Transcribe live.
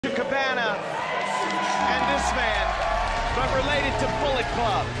but related to Bullet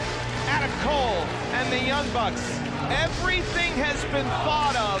Club, Adam Cole, and the Young Bucks. Everything has been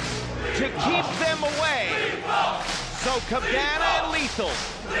thought of to keep them away, so Cabana and Lethal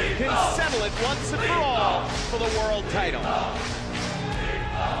can settle it once and for all for the world title.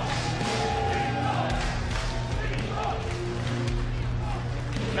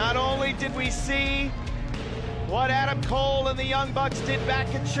 Not only did we see what Adam Cole and the Young Bucks did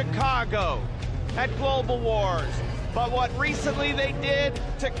back in Chicago at Global Wars, but what recently they did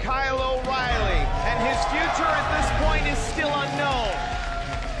to Kyle O'Reilly, and his future at this point is still unknown.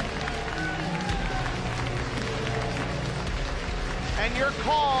 And your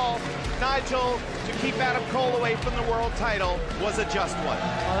call, Nigel, to keep Adam Cole away from the world title was a just one.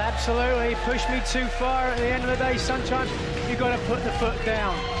 Well, absolutely. He pushed me too far. At the end of the day, sometimes you've got to put the foot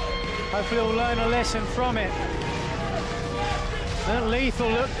down. Hopefully he'll learn a lesson from it. That Lethal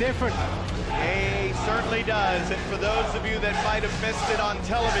looked different. He certainly does, and for those of you that might have missed it on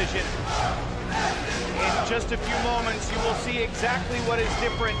television, in just a few moments you will see exactly what is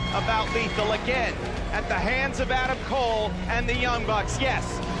different about Lethal again at the hands of Adam Cole and the Young Bucks.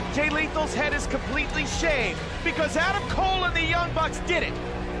 Yes, Jay Lethal's head is completely shaved because Adam Cole and the Young Bucks did it.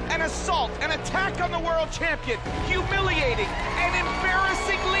 An assault, an attack on the world champion, humiliating and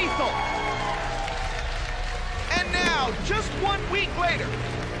embarrassing Lethal. And now, just 1 week later,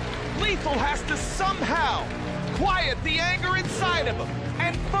 Lethal has to somehow quiet the anger inside of him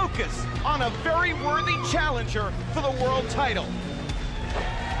and focus on a very worthy challenger for the world title.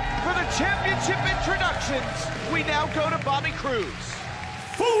 For the championship introductions, we now go to Bobby Cruise.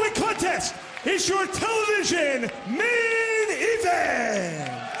 Following contest is your television main event.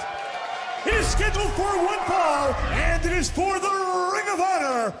 It is scheduled for one fall, and it is for the Ring of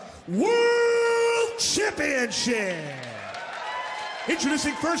Honor World Championship.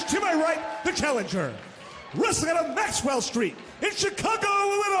 Introducing first, to my right, the challenger. Wrestling out of Maxwell Street in Chicago,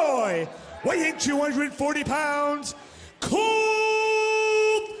 Illinois. Weighing 240 pounds,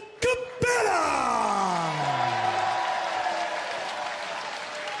 Colt Cabana.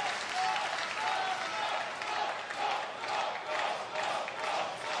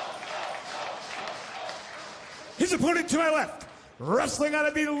 His opponent to my left, wrestling out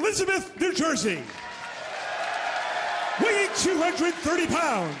of Elizabeth, New Jersey. Weighing 230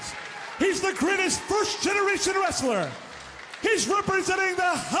 pounds, he's the greatest first-generation wrestler. He's representing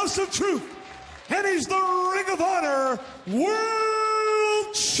the House of Truth, and he's the Ring of Honor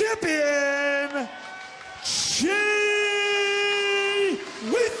World Champion, Jay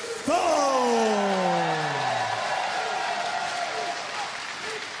Lethal.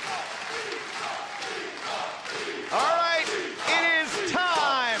 All right, it is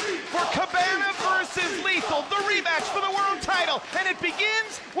time for Cabana versus Lethal, the rematch for the world title, and it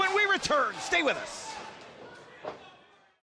begins when we return. Stay with us.